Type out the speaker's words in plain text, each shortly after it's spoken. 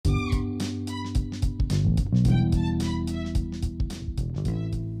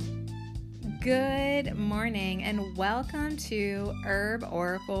Good morning and welcome to Herb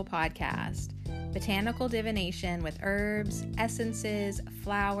Oracle Podcast, botanical divination with herbs, essences,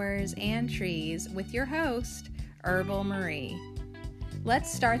 flowers, and trees with your host, Herbal Marie.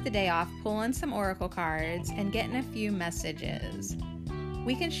 Let's start the day off pulling some oracle cards and getting a few messages.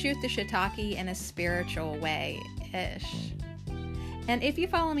 We can shoot the shiitake in a spiritual way-ish. And if you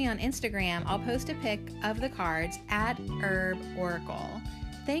follow me on Instagram, I'll post a pic of the cards at Herb Oracle.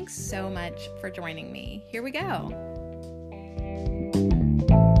 Thanks so much for joining me. Here we go.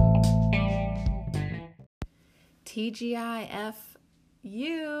 TGIF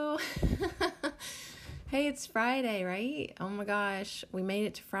you. Hey, it's Friday, right? Oh my gosh, we made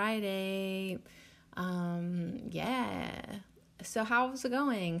it to Friday. Yeah. So how's it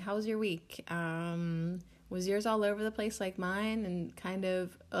going? How's your week? Was yours all over the place like mine and kind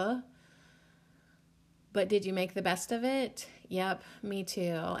of, But did you make the best of it? Yep, me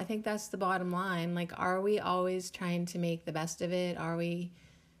too. I think that's the bottom line. Like, are we always trying to make the best of it? Are we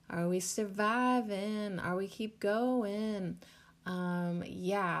surviving? Are we keep going?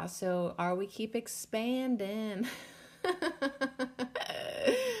 Yeah, so are we keep expanding?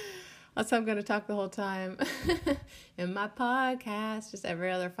 That's how I'm going to talk the whole time. In my podcast, just every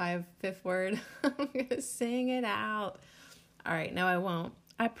other fifth word, I'm going to sing it out. All right, no, I won't.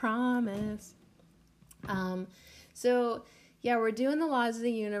 I promise. So yeah, we're doing the laws of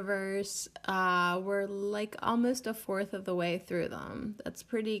the universe. We're like almost a fourth of the way through them. That's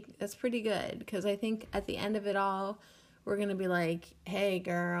pretty good. Because I think at the end of it all, we're going to be like, hey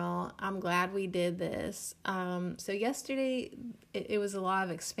girl, I'm glad we did this. So yesterday it was a law of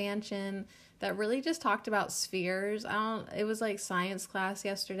expansion that really just talked about spheres. It was like science class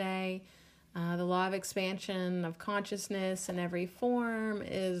yesterday. The law of expansion of consciousness in every form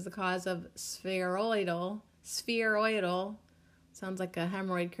is the cause of spheroidal, sounds like a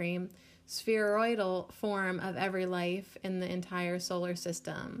hemorrhoid cream, spheroidal form of every life in the entire solar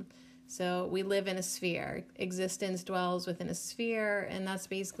system. So we live in a sphere. Existence dwells within a sphere, and that's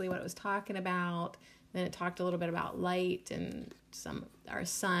basically what it was talking about. Then it talked a little bit about light and our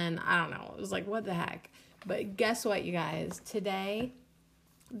sun. I don't know. It was like, what the heck? But guess what, you guys? Today,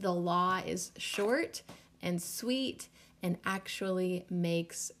 the law is short and sweet and actually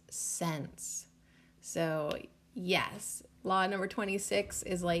makes sense. So, yes, law number 26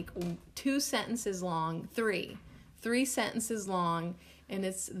 is like 2 sentences long, three sentences long, and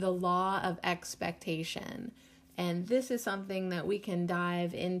it's the law of expectation. And this is something that we can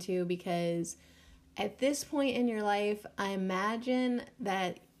dive into because at this point in your life, I imagine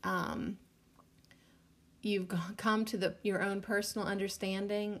that you've come to your own personal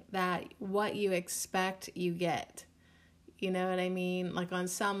understanding that what you expect, you get. You know what I mean? Like on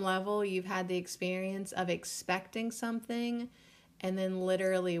some level, you've had the experience of expecting something and then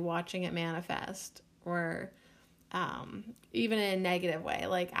literally watching it manifest, or even in a negative way.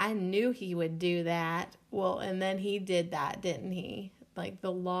 Like, I knew he would do that. Well, and then he did that, didn't he? Like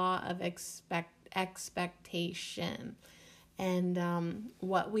the law of expectation. And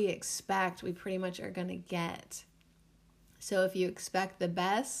what we expect, we pretty much are going to get. So if you expect the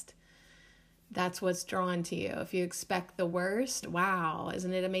best, that's what's drawn to you. If you expect the worst, wow,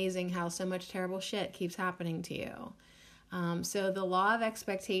 isn't it amazing how so much terrible shit keeps happening to you? So the law of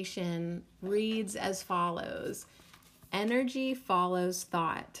expectation reads as follows. Energy follows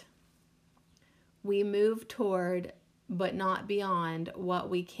thought. We move toward, but not beyond, what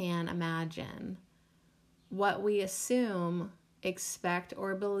we can imagine. What we assume, expect,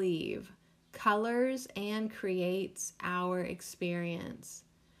 or believe colors and creates our experience.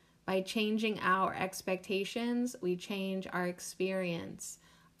 By changing our expectations, we change our experience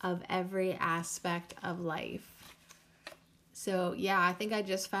of every aspect of life. So yeah, I think I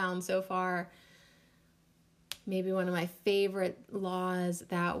just found so far maybe one of my favorite laws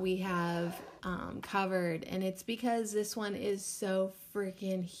that we have covered. And it's because this one is so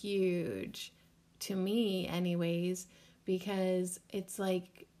freaking huge. To me anyways, because it's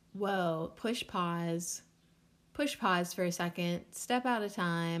like, whoa, push pause for a second, step out of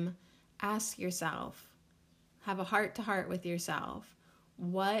time, ask yourself, have a heart-to-heart with yourself.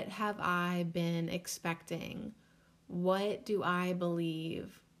 What have I been expecting? What do I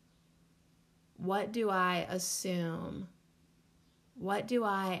believe? What do I assume? What do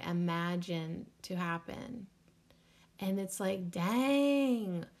I imagine to happen? And it's like,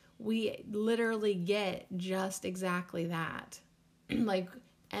 dang, we literally get just exactly that. Like,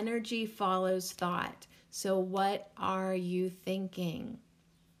 energy follows thought. So what are you thinking?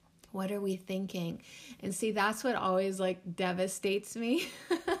 What are we thinking? And see, that's what always like devastates me.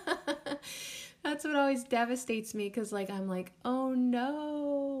 That's what always devastates me, because like I'm like, oh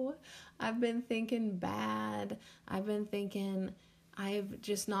no, I've been thinking bad. I've been thinking I've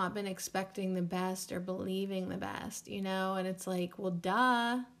just not been expecting the best or believing the best, And it's like, well,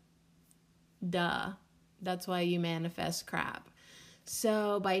 duh. That's why you manifest crap.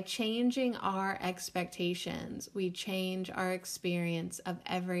 So by changing our expectations, we change our experience of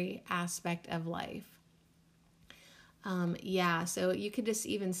every aspect of life. So you could just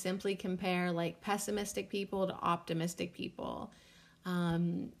even simply compare like pessimistic people to optimistic people.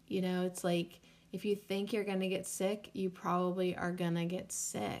 It's like if you think you're going to get sick, you probably are going to get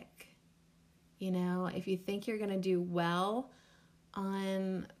sick. If you think you're going to do well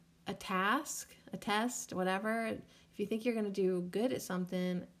on a task, a test, whatever, if you think you're going to do good at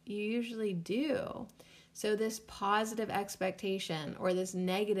something, you usually do. So this positive expectation or this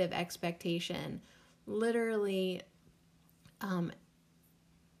negative expectation literally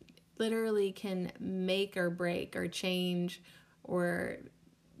can make or break or change or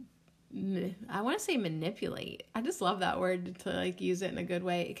I want to say manipulate. I just love that word to like use it in a good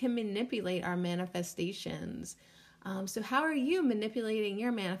way. It can manipulate our manifestations. So how are you manipulating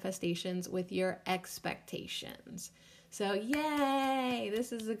your manifestations with your expectations? So yay,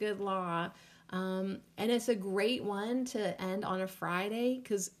 this is a good law. And it's a great one to end on a Friday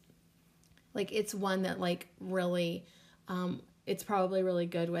because like it's one that like really, it's probably really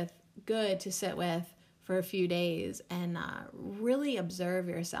good to sit with for a few days and really observe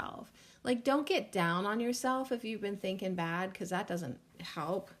yourself. Like don't get down on yourself if you've been thinking bad because that doesn't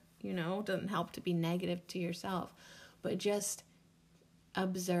help, it doesn't help to be negative to yourself. But just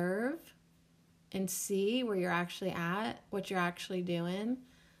observe and see where you're actually at, what you're actually doing.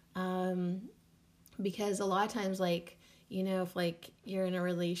 Because a lot of times, like, if like you're in a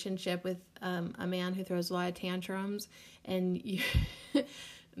relationship with a man who throws a lot of tantrums and you,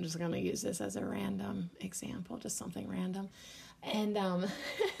 I'm just going to use this as a random example, just something random. And,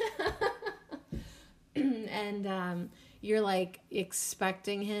 you're like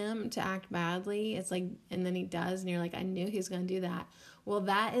expecting him to act badly. It's like, and then he does, and you're like, I knew he was going to do that. Well,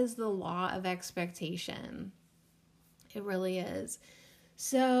 that is the law of expectation. It really is.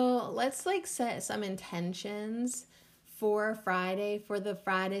 So let's like set some intentions for Friday, for the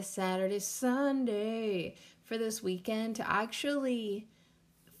Friday, Saturday, Sunday, for this weekend to actually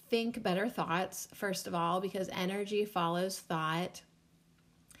think better thoughts, first of all, because energy follows thought.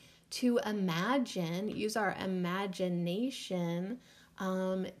 To imagine, use our imagination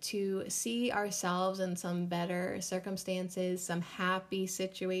to see ourselves in some better circumstances, some happy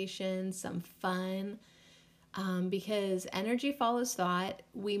situations, some fun. Because energy follows thought,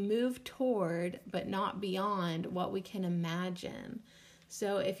 we move toward, but not beyond what we can imagine.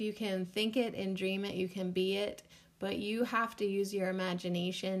 So if you can think it and dream it, you can be it, but you have to use your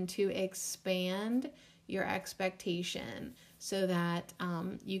imagination to expand your expectation so that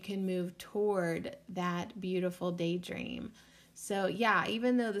you can move toward that beautiful daydream. So yeah,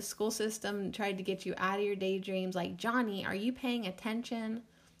 even though the school system tried to get you out of your daydreams, like, Johnny, are you paying attention?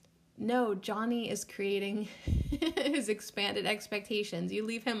 No, Johnny is creating his expanded expectations. You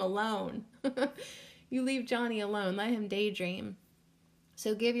leave him alone. You leave Johnny alone. Let him daydream.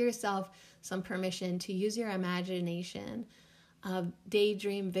 So give yourself some permission to use your imagination.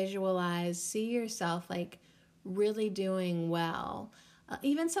 Daydream, visualize, see yourself like really doing well.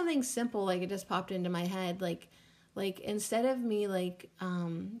 Even something simple, like it just popped into my head, like instead of me like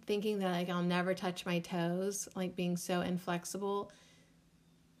thinking that like I'll never touch my toes, like being so inflexible,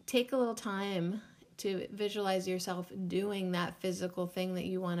 take a little time to visualize yourself doing that physical thing that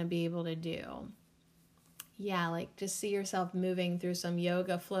you want to be able to do. Yeah, like just see yourself moving through some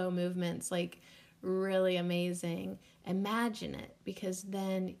yoga flow movements, like really amazing. Imagine it, because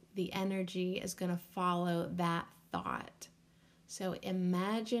then the energy is going to follow that thought. So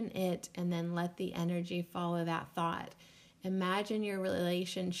imagine it and then let the energy follow that thought. Imagine your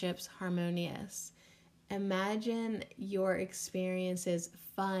relationships harmonious. Imagine your experiences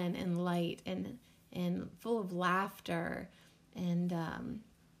fun and light and full of laughter and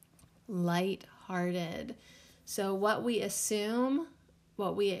light-hearted. So what we assume,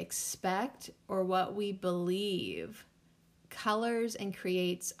 what we expect, or what we believe colors and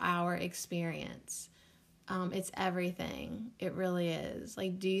creates our experience. It's everything. It really is.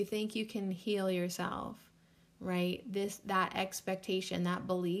 Like, do you think you can heal yourself? Right? That expectation, that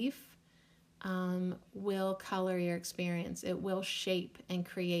belief will color your experience. It will shape and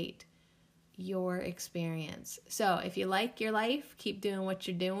create your experience. So if you like your life, keep doing what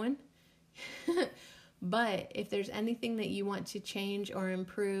you're doing. But if there's anything that you want to change or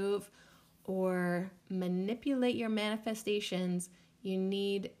improve or manipulate your manifestations, You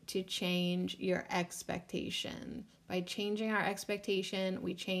need to change your expectation. By changing our expectation,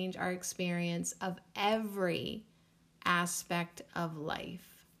 we change our experience of every aspect of life.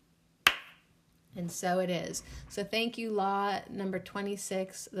 And so it is. So thank you, law number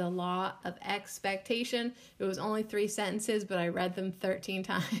 26, the law of expectation. It was only 3 sentences, but I read them 13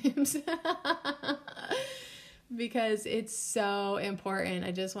 times because it's so important.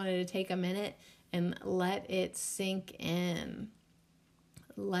 I just wanted to take a minute and let it sink in.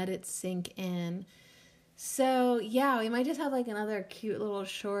 Let it sink in. So yeah, we might just have like another cute little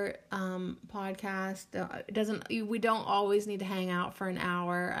short podcast. We don't always need to hang out for an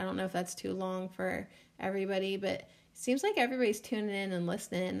hour. I don't know if that's too long for everybody, but it seems like everybody's tuning in and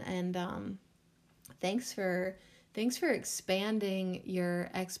listening. And thanks for expanding your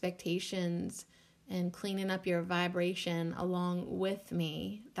expectations and cleaning up your vibration along with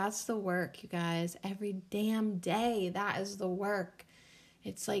me. That's the work, you guys. Every damn day, that is the work.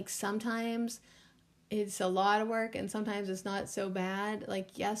 It's like sometimes it's a lot of work and sometimes it's not so bad.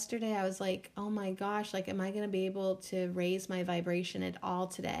 Like yesterday I was like, oh my gosh, like am I going to be able to raise my vibration at all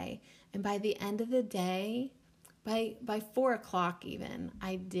today? And by the end of the day, by 4:00 even,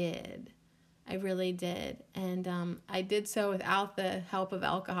 I did. I really did. And I did so without the help of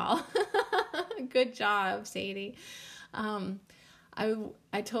alcohol. Good job, Sadie.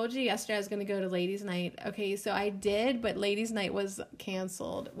 I told you yesterday I was going to go to ladies' night. Okay, so I did, but ladies' night was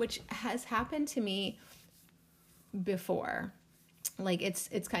canceled, which has happened to me before. Like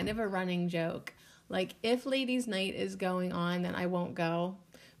it's kind of a running joke. Like if ladies' night is going on, then I won't go.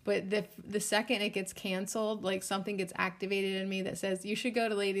 But the second it gets canceled, like something gets activated in me that says you should go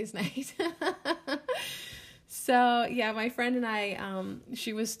to ladies' night. So yeah, my friend and I,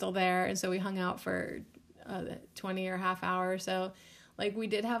 she was still there, and so we hung out for 20 or half hour or so. Like we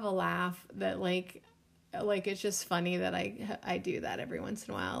did have a laugh that like it's just funny that I do that every once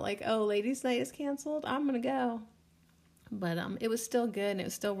in a while. Like, oh, ladies' night is canceled, I'm gonna go. But it was still good and it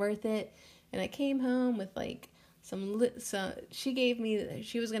was still worth it. And I came home with like so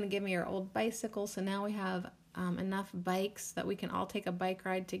she was gonna give me her old bicycle, so now we have enough bikes that we can all take a bike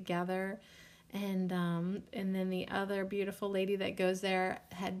ride together. And then the other beautiful lady that goes there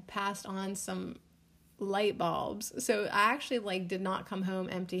had passed on some light bulbs. So I actually did not come home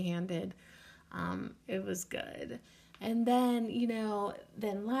empty-handed. It was good. And then,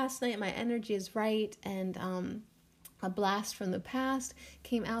 then last night my energy is right, and a blast from the past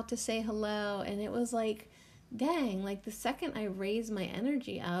came out to say hello, and it was like, dang, like the second I raise my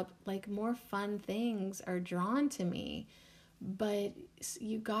energy up, like more fun things are drawn to me. But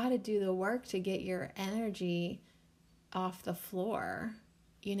you got to do the work to get your energy off the floor.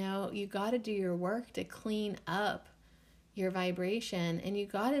 You got to do your work to clean up your vibration, and you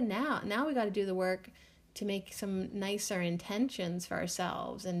got to now we got to do the work to make some nicer intentions for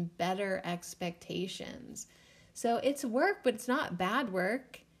ourselves and better expectations. So it's work, but it's not bad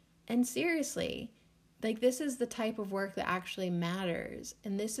work. And seriously, this is the type of work that actually matters.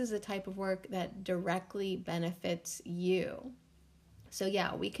 And this is the type of work that directly benefits you. So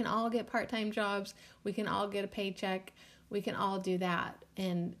yeah, we can all get part-time jobs. We can all get a paycheck. We can all do that.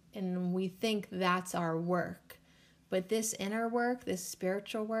 And we think that's our work. But this inner work, this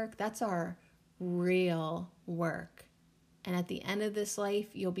spiritual work, that's our real work. And at the end of this life,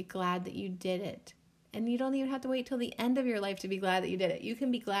 you'll be glad that you did it. And you don't even have to wait till the end of your life to be glad that you did it. You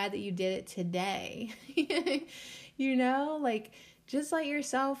can be glad that you did it today. Just let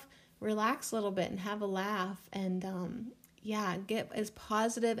yourself relax a little bit and have a laugh. And get as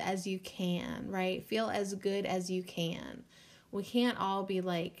positive as you can, right? Feel as good as you can. We can't all be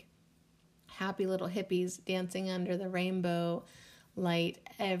like happy little hippies dancing under the rainbow light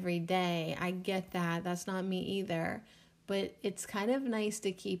every day. I get that. That's not me either. But it's kind of nice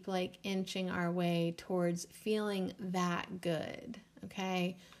to keep inching our way towards feeling that good,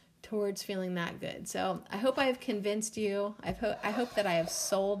 okay? Towards feeling that good. So I hope I have convinced you. I hope that I have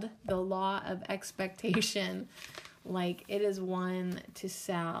sold the law of expectation like it is one to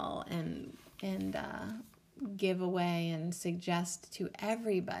sell and give away and suggest to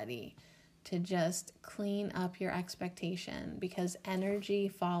everybody to just clean up your expectation, because energy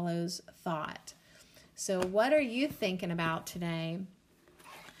follows thought. So what are you thinking about today?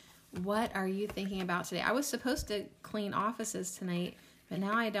 What are you thinking about today? I was supposed to clean offices tonight, but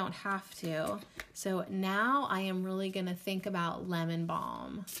now I don't have to. So now I am really going to think about lemon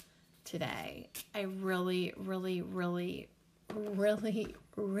balm today. I really, really, really, really,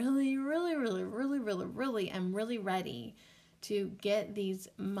 really, really, really, really, really, really am really ready to get these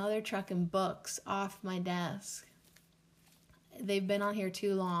mother trucking books off my desk. They've been on here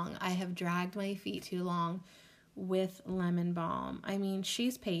too long. I have dragged my feet too long with lemon balm. I mean,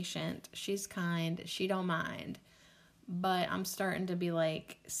 she's patient, she's kind, she don't mind. But I'm starting to be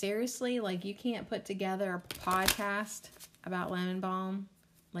like, seriously, like you can't put together a podcast about lemon balm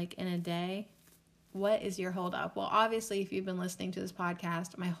like in a day? What is your holdup? Well, obviously, if you've been listening to this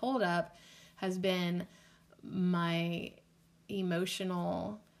podcast, my holdup has been my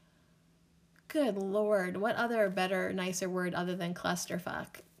emotional, good Lord, what other better, nicer word other than clusterfuck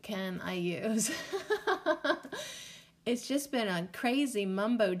can I use? It's just been a crazy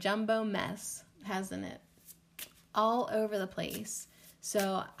mumbo jumbo mess, hasn't it? All over the place.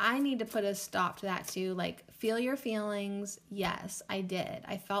 So I need to put a stop to that too. Like, feel your feelings. Yes, I did.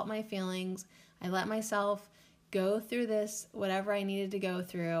 I felt my feelings. I let myself go through this, whatever I needed to go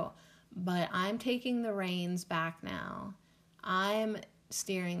through. But I'm taking the reins back now. I'm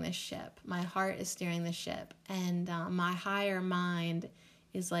steering the ship. My heart is steering the ship. And my higher mind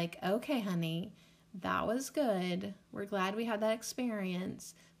is like, okay, honey, that was good. We're glad we had that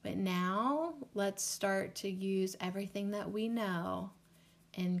experience. But now let's start to use everything that we know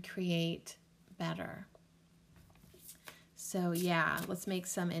and create better. So yeah, let's make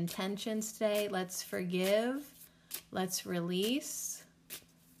some intentions today. Let's forgive. Let's release.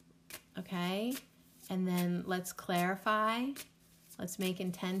 Okay? And then let's clarify. Let's make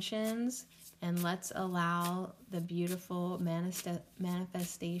intentions. And let's allow the beautiful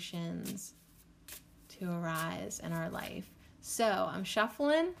manifestations to arise in our life. So I'm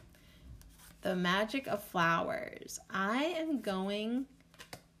shuffling the magic of flowers. I am going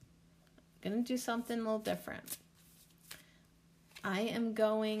to do something a little different. I am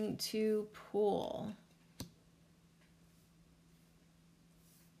going to pull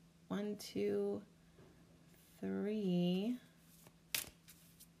 1, 2, 3,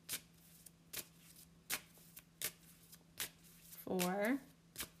 4.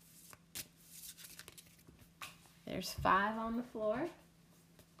 There's 5 on the floor.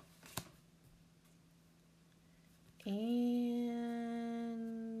 And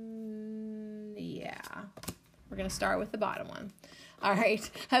yeah, we're going to start with the bottom one. All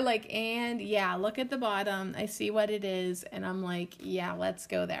right. And yeah, look at the bottom. I see what it is. And I'm like, yeah, let's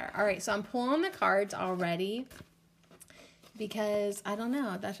go there. All right. So I'm pulling the cards already because I don't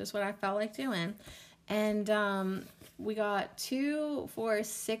know. That's just what I felt like doing. And, we got 2, 4,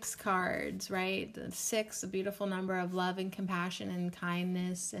 6 cards, right? 6, a beautiful number of love and compassion and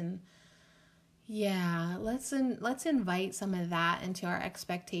kindness. And yeah, let's invite some of that into our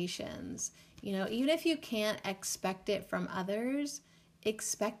expectations. You know, even if you can't expect it from others,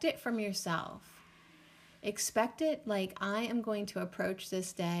 expect it from yourself. Expect it like, I am going to approach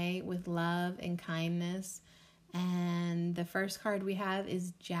this day with love and kindness. And the first card we have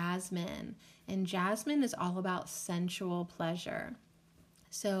is Jasmine. And Jasmine is all about sensual pleasure.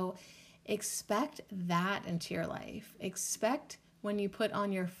 So expect that into your life. Expect when you put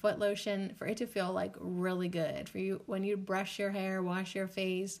on your foot lotion for it to feel like really good. For you, when you brush your hair, wash your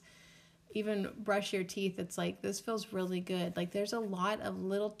face, even brush your teeth, it's like, this feels really good. Like, there's a lot of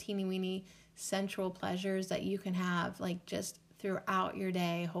little teeny weeny sensual pleasures that you can have, like, just throughout your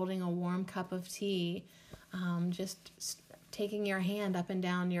day, holding a warm cup of tea, just taking your hand up and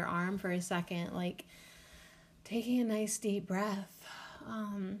down your arm for a second, like taking a nice deep breath.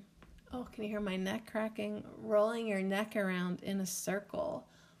 Can you hear my neck cracking? Rolling your neck around in a circle.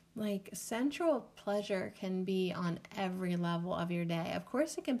 Like, sensual pleasure can be on every level of your day. Of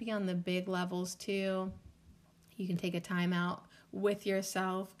course, it can be on the big levels too. You can take a time out with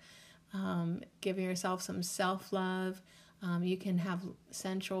yourself, giving yourself some self-love. You can have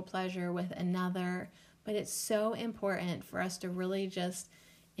sensual pleasure with another. But it's so important for us to really just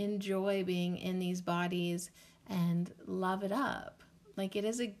enjoy being in these bodies and love it up. Like, it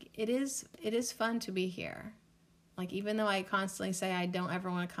is fun to be here. Like, even though I constantly say I don't ever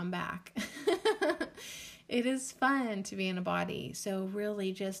want to come back, it is fun to be in a body. So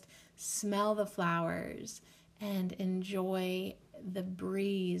really just smell the flowers and enjoy the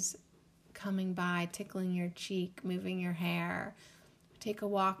breeze coming by, tickling your cheek, moving your hair. Take a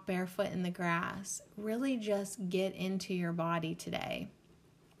walk barefoot in the grass. Really just get into your body today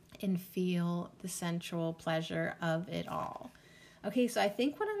and feel the sensual pleasure of it all. Okay, so I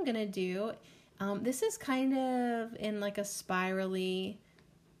think what I'm going to do, this is kind of in like a spirally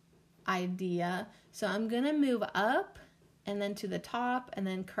idea. So I'm going to move up and then to the top and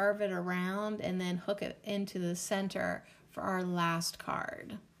then curve it around and then hook it into the center for our last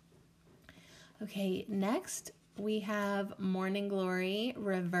card. Okay, next we have Morning Glory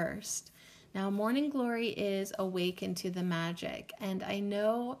reversed. Now, Morning Glory is awaken to the magic. And I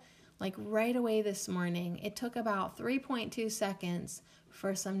know, like right away this morning, it took about 3.2 seconds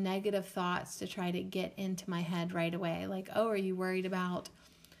for some negative thoughts to try to get into my head right away. Like, oh, are you worried about,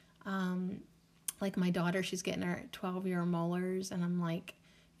 like my daughter, she's getting her 12-year molars, and I'm like,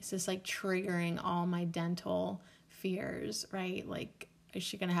 it's just like triggering all my dental fears, right? Like, is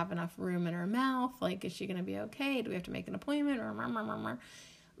she going to have enough room in her mouth? Like, is she going to be okay? Do we have to make an appointment? Or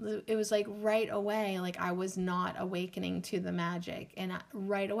it was like right away, like I was not awakening to the magic. And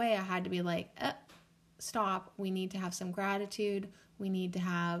right away I had to be like, stop. We need to have some gratitude. We need to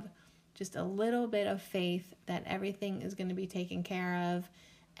have just a little bit of faith that everything is going to be taken care of.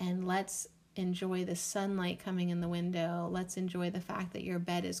 And let's enjoy the sunlight coming in the window. Let's enjoy the fact that your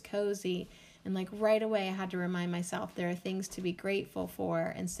bed is cozy. And like right away, I had to remind myself there are things to be grateful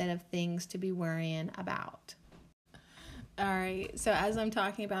for instead of things to be worrying about. All right. So as I'm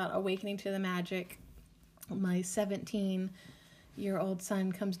talking about awakening to the magic, my 17-year-old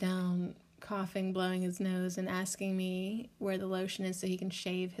son comes down coughing, blowing his nose, and asking me where the lotion is so he can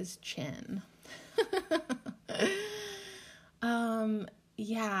shave his chin.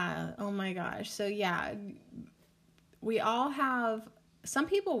 Yeah. Oh my gosh. So yeah, we all have, some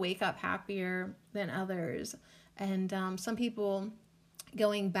people wake up happier than others. And some people,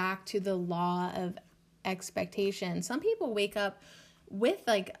 going back to the law of expectation, some people wake up with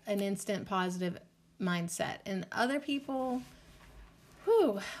like an instant positive mindset, and other people,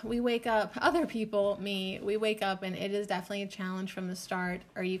 we wake up and it is definitely a challenge from the start,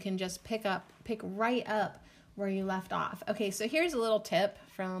 or you can just pick right up where you left off. Okay, so here's a little tip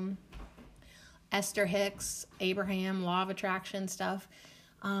from Esther Hicks, Abraham, Law of Attraction stuff.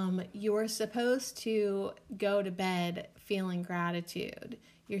 You're supposed to go to bed feeling gratitude.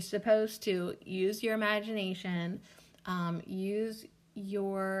 You're supposed to use your imagination, use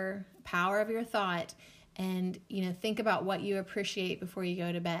your power of your thought, and, think about what you appreciate before you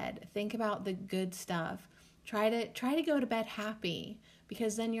go to bed. Think about the good stuff. Try to go to bed happy,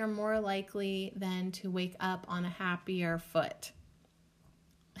 because then you're more likely then to wake up on a happier foot.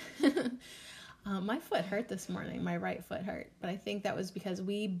 My foot hurt this morning. My right foot hurt, but I think that was because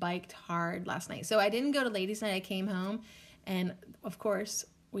we biked hard last night. So I didn't go to ladies' night. I came home, and of course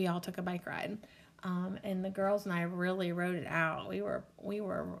we all took a bike ride. And the girls and I really rode it out. We were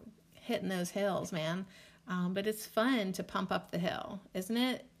hitting those hills, man. But it's fun to pump up the hill, isn't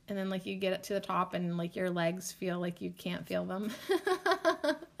it? And then like you get up to the top and like your legs feel like you can't feel them.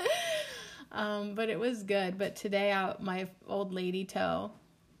 But it was good. But today my old lady toe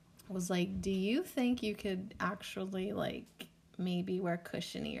was like, do you think you could actually like maybe wear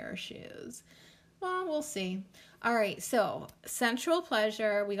cushionier shoes? Well, we'll see. All right, so sensual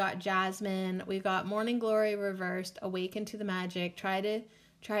pleasure, we got Jasmine, we've got morning glory reversed, awaken to the magic. Try to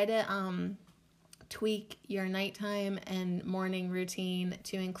tweak your nighttime and morning routine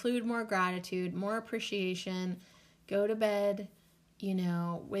to include more gratitude, more appreciation. Go to bed,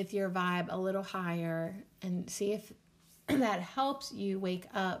 with your vibe a little higher, and see if that helps you wake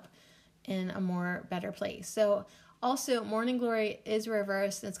up in a more better place. So also, morning glory is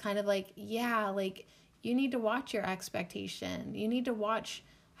reversed. It's kind of like, you need to watch your expectation. You need to watch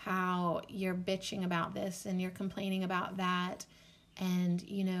how you're bitching about this and you're complaining about that. And,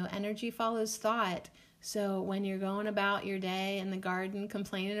 energy follows thought. So when you're going about your day in the garden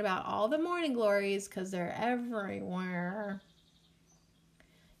complaining about all the morning glories because they're everywhere,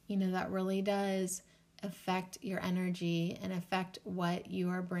 that really does affect your energy and affect what you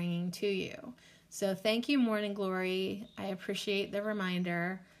are bringing to you. So thank you, Morning Glory. I appreciate the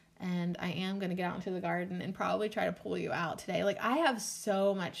reminder, and I am going to get out into the garden and probably try to pull you out today. Like, I have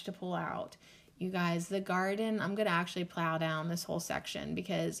so much to pull out, you guys. The garden, I'm going to actually plow down this whole section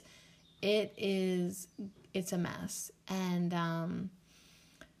because it's a mess. And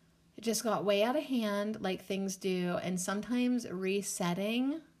it just got way out of hand like things do, and sometimes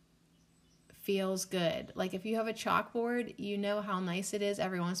resetting feels good. Like if you have a chalkboard, you know how nice it is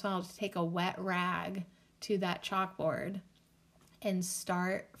every once in a while to take a wet rag to that chalkboard and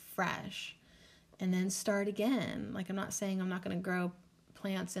start fresh and then start again. Like, I'm not saying I'm not going to grow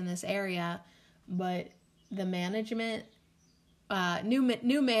plants in this area, but the management,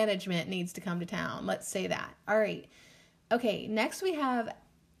 new management needs to come to town. Let's say that. All right. Okay. Next we have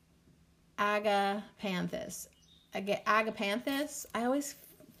agapanthus. Agapanthus. I always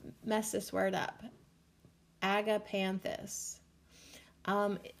mess this word up. Agapanthus.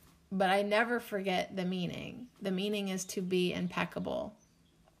 But I never forget the meaning. The meaning is to be impeccable.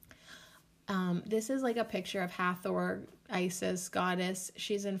 This is like a picture of Hathor, Isis, goddess.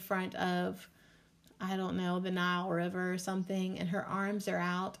 She's in front of, I don't know, the Nile River or something, and her arms are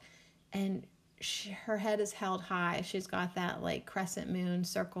out, and her head is held high. She's got that like crescent moon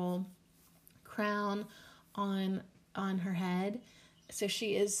circle crown on her head. So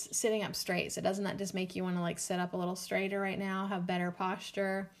she is sitting up straight. So doesn't that just make you want to like sit up a little straighter right now, have better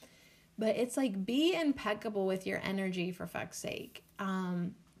posture? But it's like, be impeccable with your energy, for fuck's sake.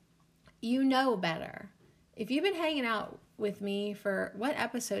 You know better. If you've been hanging out with me for, what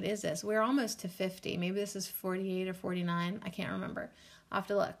episode is this? We're almost to 50. Maybe this is 48 or 49. I can't remember. I'll have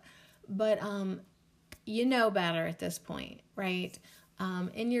to look. But you know better at this point, right?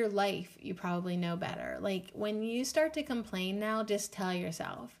 In your life, you probably know better. Like, when you start to complain now, just tell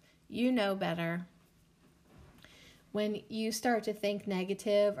yourself, you know better. When you start to think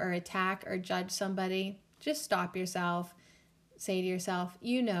negative or attack or judge somebody, just stop yourself. Say to yourself,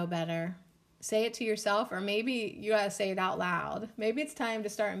 you know better. Say it to yourself, or maybe you gotta say it out loud. Maybe it's time to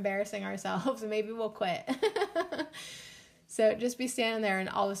start embarrassing ourselves, and maybe we'll quit. So just be standing there and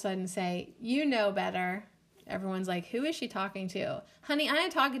all of a sudden say, you know better. Everyone's like, who is she talking to? Honey, I am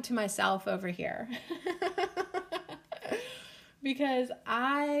talking to myself over here. Because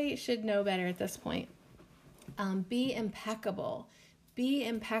I should know better at this point. Be impeccable. Be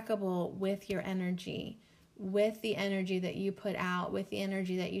impeccable with your energy, with the energy that you put out, with the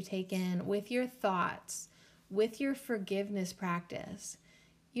energy that you take in, with your thoughts, with your forgiveness practice.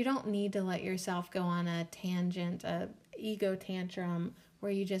 You don't need to let yourself go on a tangent, a ego tantrum,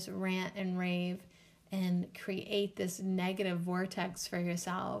 where you just rant and rave and create this negative vortex for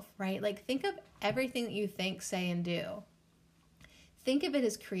yourself, right? Like, think of everything that you think, say, and do. Think of it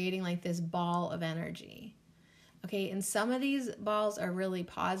as creating like this ball of energy. Okay, and some of these balls are really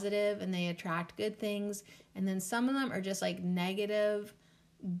positive and they attract good things, and then some of them are just like negative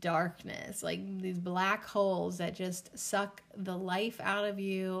darkness, like these black holes that just suck the life out of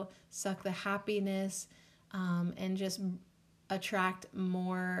you, suck the happiness, and just attract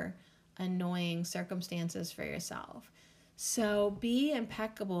more annoying circumstances for yourself. So be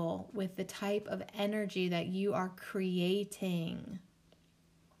impeccable with the type of energy that you are creating.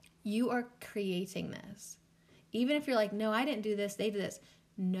 You are creating this. Even if you're like, no, I didn't do this, they did this.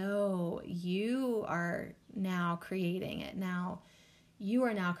 No, you are now creating it. Now, you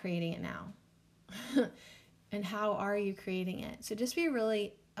are now creating it now. And how are you creating it? So just be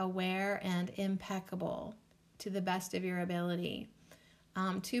really aware and impeccable to the best of your ability,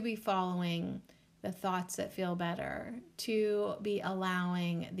 to be following the thoughts that feel better, to be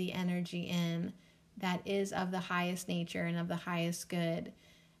allowing the energy in that is of the highest nature and of the highest good.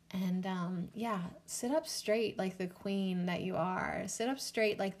 And sit up straight like the queen that you are. Sit up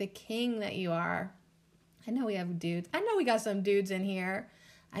straight like the king that you are. I know we have dudes. I know we got some dudes in here.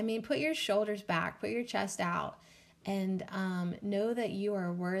 I mean, put your shoulders back, put your chest out, and know that you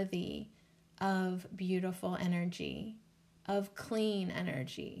are worthy of beautiful energy, of clean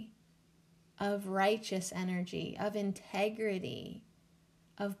energy, of righteous energy, of integrity,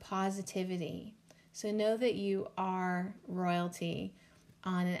 of positivity. So know that you are royalty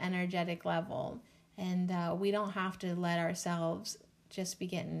on an energetic level, and we don't have to let ourselves just be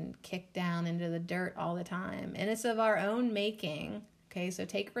getting kicked down into the dirt all the time, and it's of our own making. Okay, so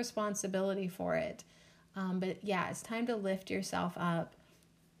take responsibility for it, but yeah, it's time to lift yourself up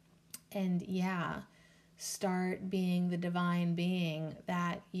and start being the divine being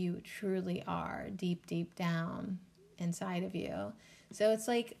that you truly are deep down inside of you. So it's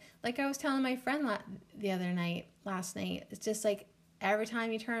like I was telling my friend last night, it's just like every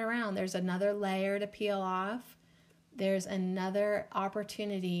time you turn around, there's another layer to peel off. There's another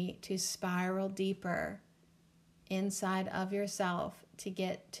opportunity to spiral deeper inside of yourself to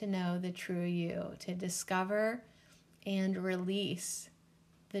get to know the true you, to discover and release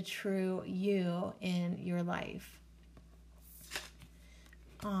the true you in your life.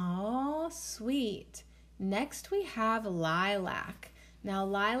 Oh, sweet. Next we have Lilac. Now,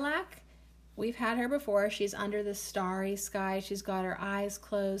 Lilac, we've had her before. She's under the starry sky. She's got her eyes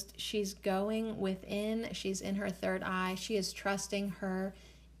closed. She's going within. She's in her third eye. She is trusting her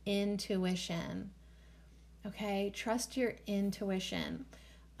intuition. Okay, trust your intuition.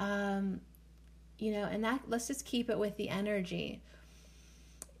 And that, let's just keep it with the energy.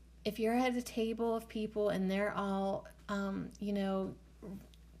 If you're at a table of people and they're all,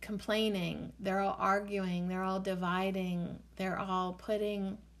 complaining, they're all arguing, they're all dividing, they're all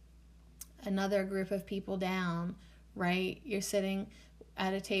putting another group of people down, right? You're sitting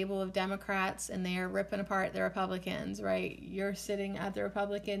at a table of Democrats and they are ripping apart the Republicans, right? You're sitting at the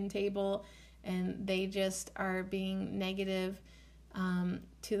Republican table and they just are being negative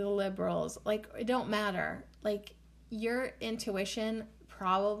to the liberals. Like, it don't matter. Like, your intuition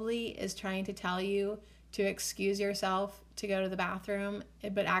probably is trying to tell you to excuse yourself to go to the bathroom,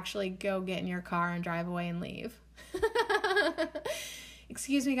 but actually go get in your car and drive away and leave.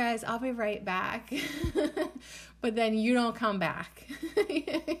 excuse me guys, I'll be right back. But then you don't come back.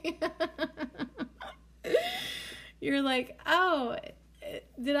 You're like, oh,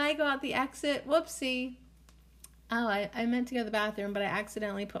 did I go out the exit? Whoopsie. Oh, I meant to go to the bathroom, but I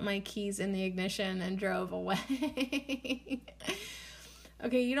accidentally put my keys in the ignition and drove away.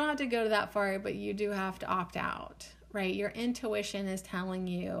 Okay, you don't have to go to that far, but you do have to opt out, right? Your intuition is telling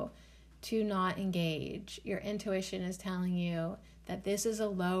you to not engage. Your intuition is telling you that this is a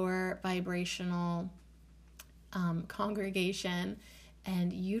lower vibrational congregation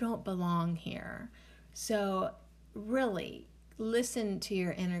and you don't belong here. So really, listen to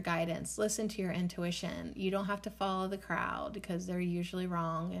your inner guidance. Listen to your intuition. You don't have to follow the crowd because they're usually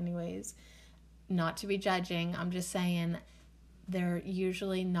wrong anyways. Not to be judging. I'm just saying they're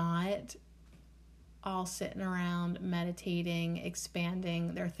usually not all sitting around meditating,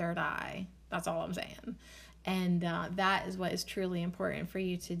 expanding their third eye. That's all I'm saying. And that is what is truly important for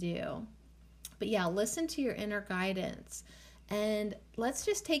you to do. But yeah, listen to your inner guidance. And let's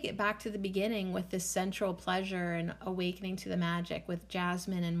just take it back to the beginning with this central pleasure and awakening to the magic with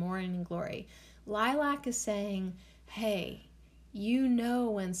Jasmine and Morning Glory. Lilac is saying, hey, you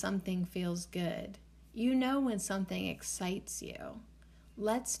know when something feels good. You know when something excites you.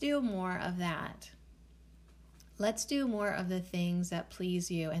 Let's do more of that. Let's do more of the things that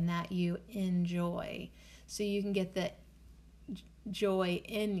please you and that you enjoy so you can get the joy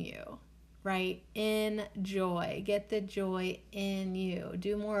in you. Right? Enjoy. Get the joy in you.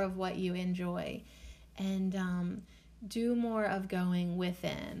 Do more of what you enjoy. And do more of going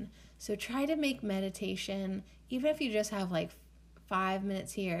within. So try to make meditation, even if you just have like 5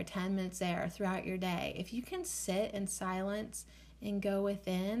 minutes here, 10 minutes there throughout your day. If you can sit in silence and go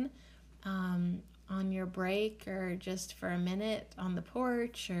within on your break or just for a minute on the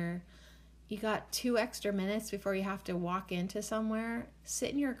porch, or you got 2 extra minutes before you have to walk into somewhere,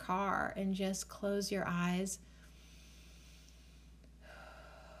 sit in your car and just close your eyes.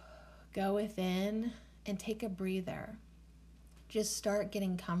 Go within and take a breather. Just start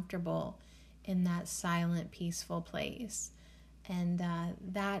getting comfortable in that silent, peaceful place. And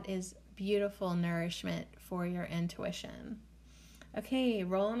that is beautiful nourishment for your intuition. Okay,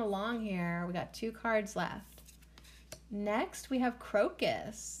 rolling along here. We got 2 cards left. Next, we have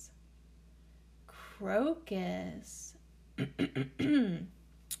Crocus. Crocus.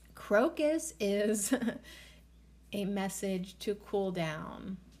 Crocus is a message to cool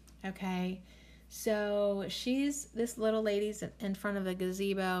down. Okay, so this little lady's in front of a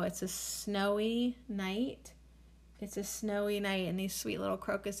gazebo. It's a snowy night. And these sweet little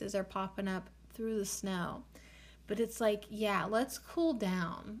crocuses are popping up through the snow. But it's like, yeah, let's cool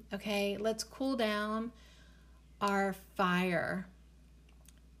down. Okay, let's cool down our fire.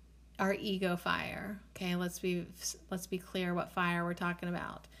 Our ego fire. Okay, let's be clear what fire we're talking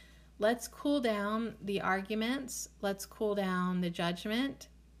about. Let's cool down the arguments. Let's cool down the judgment.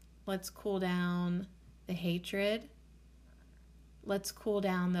 Let's cool down the hatred. Let's cool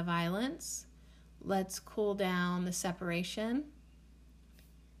down the violence. Let's cool down the separation.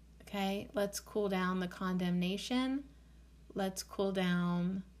 Okay, let's cool down the condemnation. Let's cool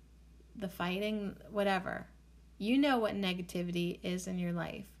down the fighting, whatever. You know what negativity is in your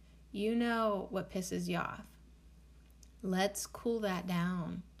life. You know what pisses you off. Let's cool that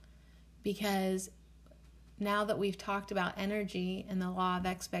down, because now that we've talked about energy and the law of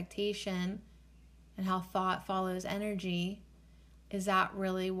expectation and how thought follows energy, is that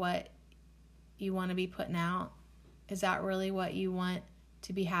really what you want to be putting out? Is that really what you want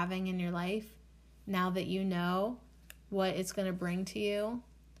to be having in your life? Now that you know what it's going to bring to you,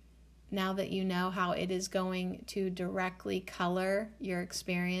 now that you know how it is going to directly color your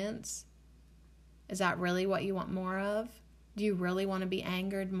experience, is that really what you want more of? Do you really want to be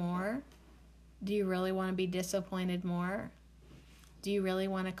angered more? Do you really want to be disappointed more? Do you really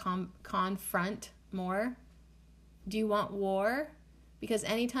want to confront more? Do you want war? Because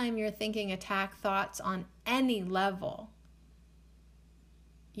anytime you're thinking attack thoughts on any level,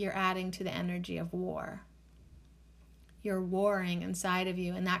 you're adding to the energy of war. You're warring inside of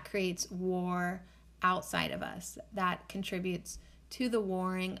you, and that creates war outside of us. That contributes to the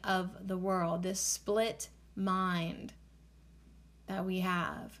warring of the world. This split mind that we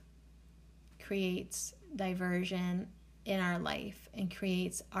have creates diversion in our life and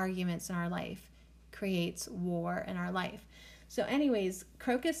creates arguments in our life, creates war in our life. So anyways,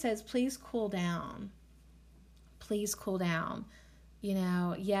 Crocus says, please cool down. Please cool down. You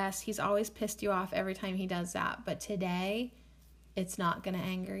know, yes, he's always pissed you off every time he does that. But today, it's not going to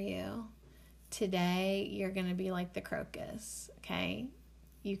anger you. Today, you're going to be like the crocus, okay?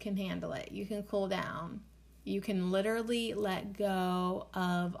 You can handle it. You can cool down. You can literally let go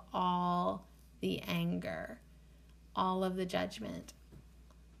of all the anger, all of the judgment.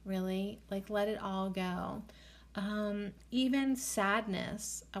 Really, like, let it all go. Even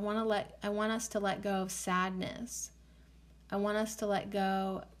sadness. I want us to let go of sadness. I want us to let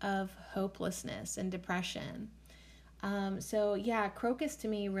go of hopelessness and depression. So yeah, Crocus to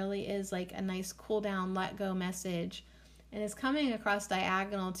me really is like a nice cool down, let go message. And it's coming across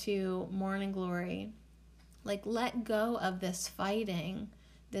diagonal to Morning Glory. Like, let go of this fighting,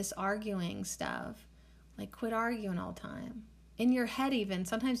 this arguing stuff. Like, quit arguing all the time. In your head even,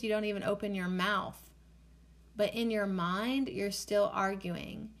 sometimes you don't even open your mouth. But in your mind, you're still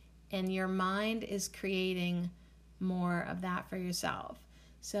arguing. And your mind is creating more of that for yourself.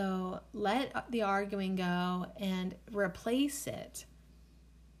 So let the arguing go and replace it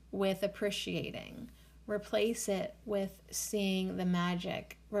with appreciating. Replace it with seeing the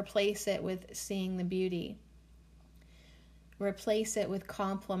magic. Replace it with seeing the beauty. Replace it with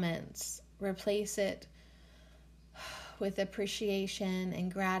compliments. Replace it with appreciation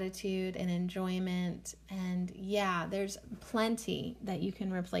and gratitude and enjoyment. And yeah, there's plenty that you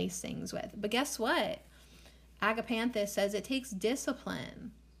can replace things with. But guess what? Agapanthus says it takes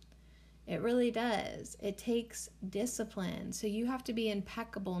discipline. It really does. It takes discipline. So you have to be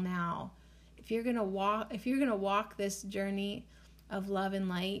impeccable now. If you're gonna walk this journey of love and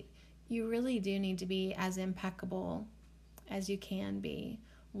light, you really do need to be as impeccable as you can be.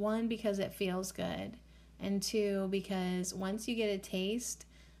 One, because it feels good. And two, because once you get a taste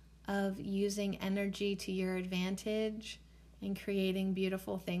of using energy to your advantage and creating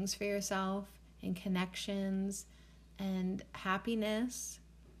beautiful things for yourself and connections and happiness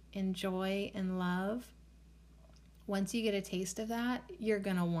and joy and love, once you get a taste of that, you're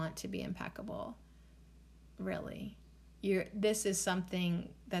going to want to be impeccable. Really. This is something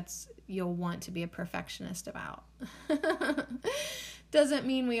you'll want to be a perfectionist about. Doesn't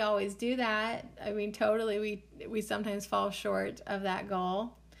mean we always do that. I mean, totally, we sometimes fall short of that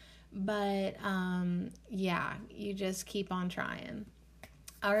goal. But, yeah, you just keep on trying.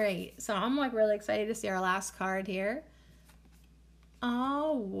 All right, so I'm like really excited to see our last card here.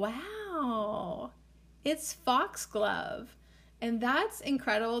 Oh, wow. It's Foxglove. And that's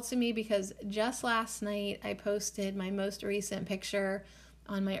incredible to me because just last night I posted my most recent picture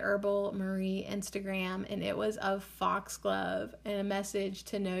on my Herbal Marie Instagram, and it was of Foxglove and a message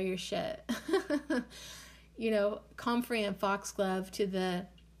to know your shit. You know, comfrey and foxglove to the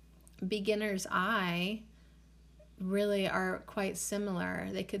beginner's eye really are quite similar.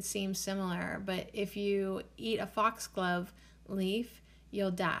 They could seem similar, but if you eat a foxglove leaf,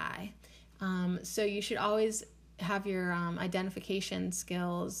 you'll die. So you should always have your identification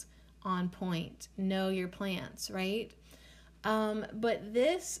skills on point. Know your plants, right? But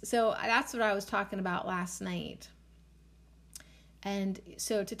so that's what I was talking about last night. And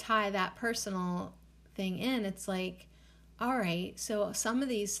so to tie that personal thing in, it's like, all right, so some of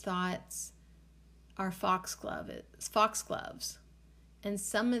these thoughts are foxgloves, and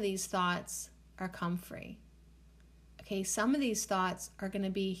some of these thoughts are comfrey. Okay, some of these thoughts are going to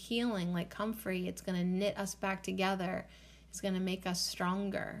be healing, like comfrey. It's going to knit us back together. It's going to make us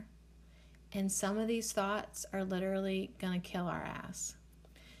stronger. And some of these thoughts are literally going to kill our ass.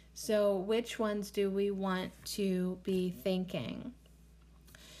 So which ones do we want to be thinking?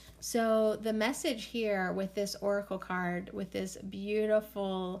 So the message here with this oracle card, with this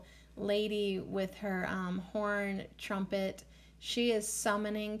beautiful lady with her horn trumpet, she is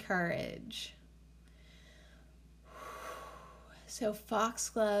summoning courage. So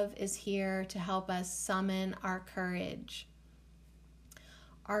Foxglove is here to help us summon our courage.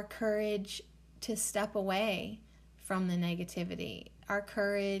 Our courage to step away from the negativity. Our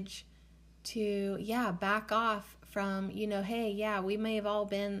courage to, back off from, hey,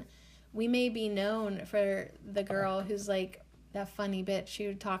 we may be known for the girl who's like that funny bitch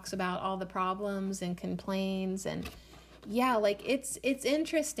who talks about all the problems and complains, and it's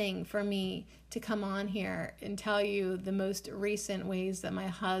interesting for me to come on here and tell you the most recent ways that my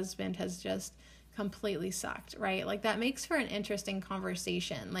husband has just completely sucked, right? Like, that makes for an interesting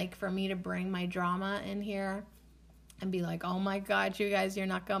conversation, like for me to bring my drama in here and be like, oh my God, you guys, you're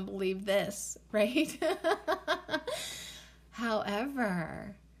not gonna believe this, right?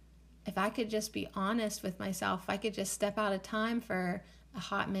 However, if I could just be honest with myself, if I could just step out of time for a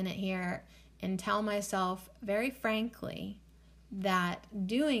hot minute here and tell myself very frankly that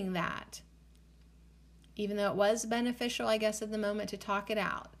doing that, even though it was beneficial, I guess, at the moment to talk it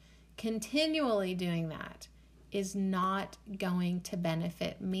out, continually doing that is not going to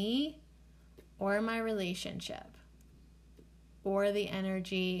benefit me or my relationship or the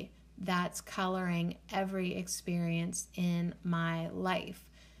energy that's coloring every experience in my life.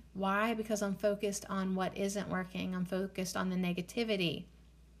 Why? Because I'm focused on what isn't working. I'm focused on the negativity.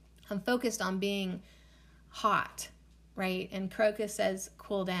 I'm focused on being hot, right? And Crocus says,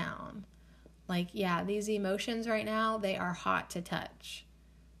 cool down. Like, yeah, these emotions right now, they are hot to touch.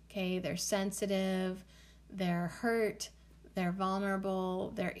 Okay, they're sensitive, they're hurt, they're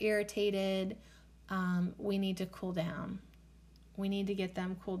vulnerable, they're irritated. We need to cool down. We need to get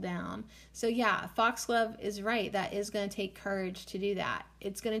them cooled down. So yeah, Foxglove is right. That is going to take courage to do that.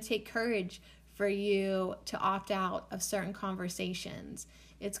 It's going to take courage for you to opt out of certain conversations.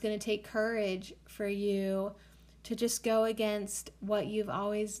 It's going to take courage for you to just go against what you've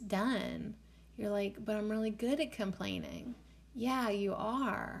always done. You're like, but I'm really good at complaining. Yeah, you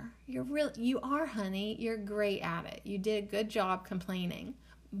are. You are, honey. You're great at it. You did a good job complaining.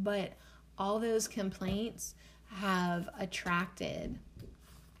 But all those complaints have attracted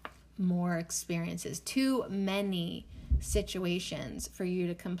more experiences, too many situations for you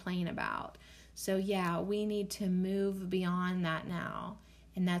to complain about. So yeah, we need to move beyond that now.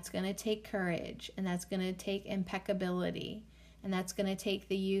 And that's going to take courage, and that's going to take impeccability, and that's going to take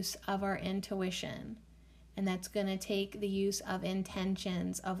the use of our intuition, and that's going to take the use of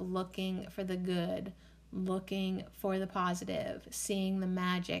intentions of looking for the good, looking for the positive, seeing the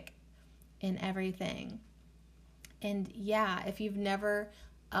magic in everything. And yeah, if you've never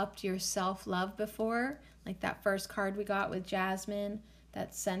upped your self-love before, like that first card we got with Jasmine,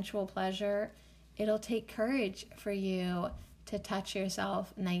 that sensual pleasure, it'll take courage for you to touch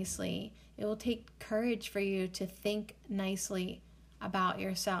yourself nicely. It will take courage for you to think nicely about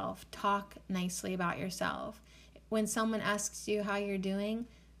yourself, talk nicely about yourself. When someone asks you how you're doing,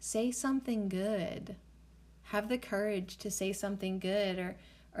 say something good. Have the courage to say something good,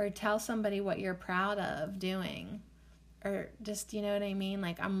 or tell somebody what you're proud of doing. Or just, you know what I mean?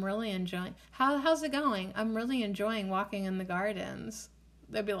 Like, I'm really enjoying, how's it going? I'm really enjoying walking in the gardens.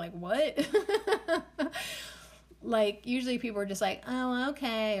 They'll be like, what? Like, usually people are just like, oh,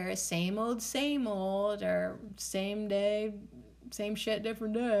 okay, or same old, or same day, same shit,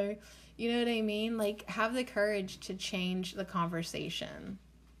 different day. You know what I mean? Like, have the courage to change the conversation.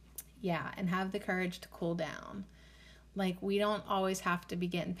 Yeah, and have the courage to cool down. Like, we don't always have to be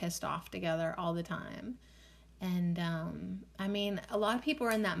getting pissed off together all the time. And, I mean, a lot of people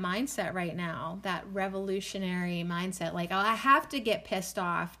are in that mindset right now, that revolutionary mindset. Like, oh, I have to get pissed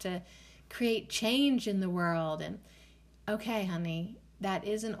off to create change in the world. And okay, honey, that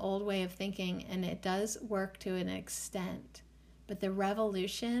is an old way of thinking, and it does work to an extent. But the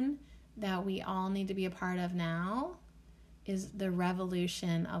revolution that we all need to be a part of now is the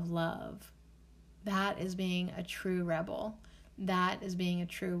revolution of love. That is being a true rebel. That is being a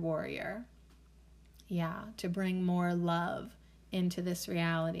true warrior. Yeah, to bring more love into this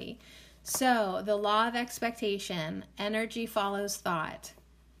reality. So, the law of expectation, energy follows thought.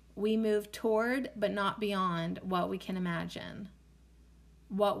 We move toward, but not beyond, what we can imagine.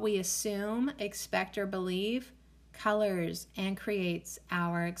 What we assume, expect, or believe colors and creates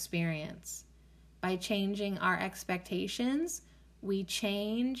our experience. By changing our expectations, we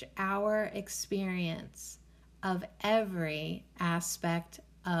change our experience of every aspect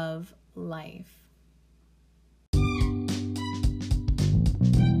of life.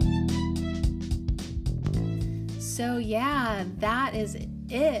 So yeah, that is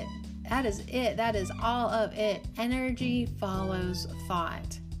it. That is it. That is all of it. Energy follows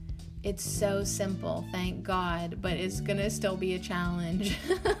thought. It's so simple, thank God, but it's going to still be a challenge.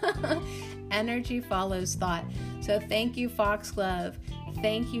 Energy follows thought. So thank you, Foxglove.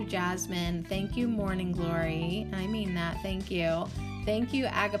 Thank you, Jasmine. Thank you, Morning Glory. I mean that. Thank you. Thank you,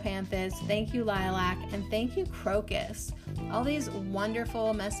 Agapanthus. Thank you, Lilac. And thank you, Crocus. All these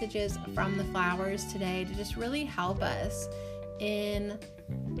wonderful messages from the flowers today to just really help us in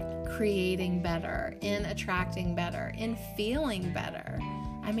creating better, in attracting better, in feeling better.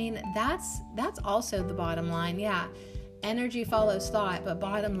 I mean, that's also the bottom line. Yeah, energy follows thought, but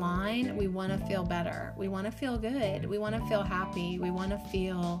bottom line, we want to feel better. We want to feel good. We want to feel happy. We want to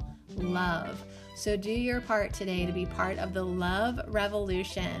feel love. So do your part today to be part of the love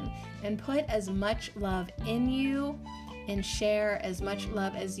revolution and put as much love in you and share as much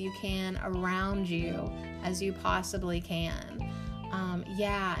love as you can around you as you possibly can.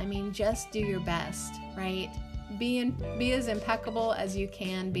 Just do your best, right? Be as impeccable as you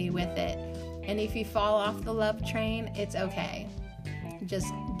can be with it. And if you fall off the love train, it's okay.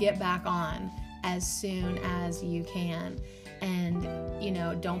 Just get back on as soon as you can. And,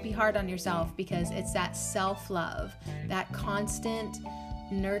 don't be hard on yourself, because it's that self-love, that constant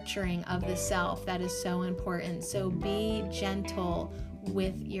nurturing of the self that is so important. So be gentle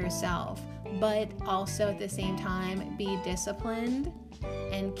with yourself, but also at the same time be disciplined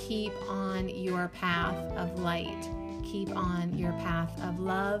and keep on your path of light. Keep on your path of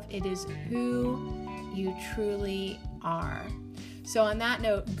love. It is who you truly are. So on that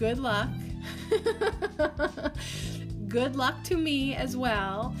note, good luck. Good luck to me as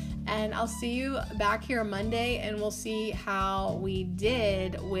well. And I'll see you back here Monday, and we'll see how we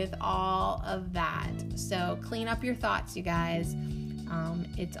did with all of that. So clean up your thoughts, you guys.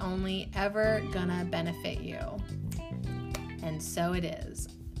 It's only ever gonna benefit you. And so it is.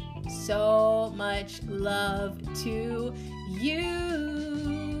 So much love to you.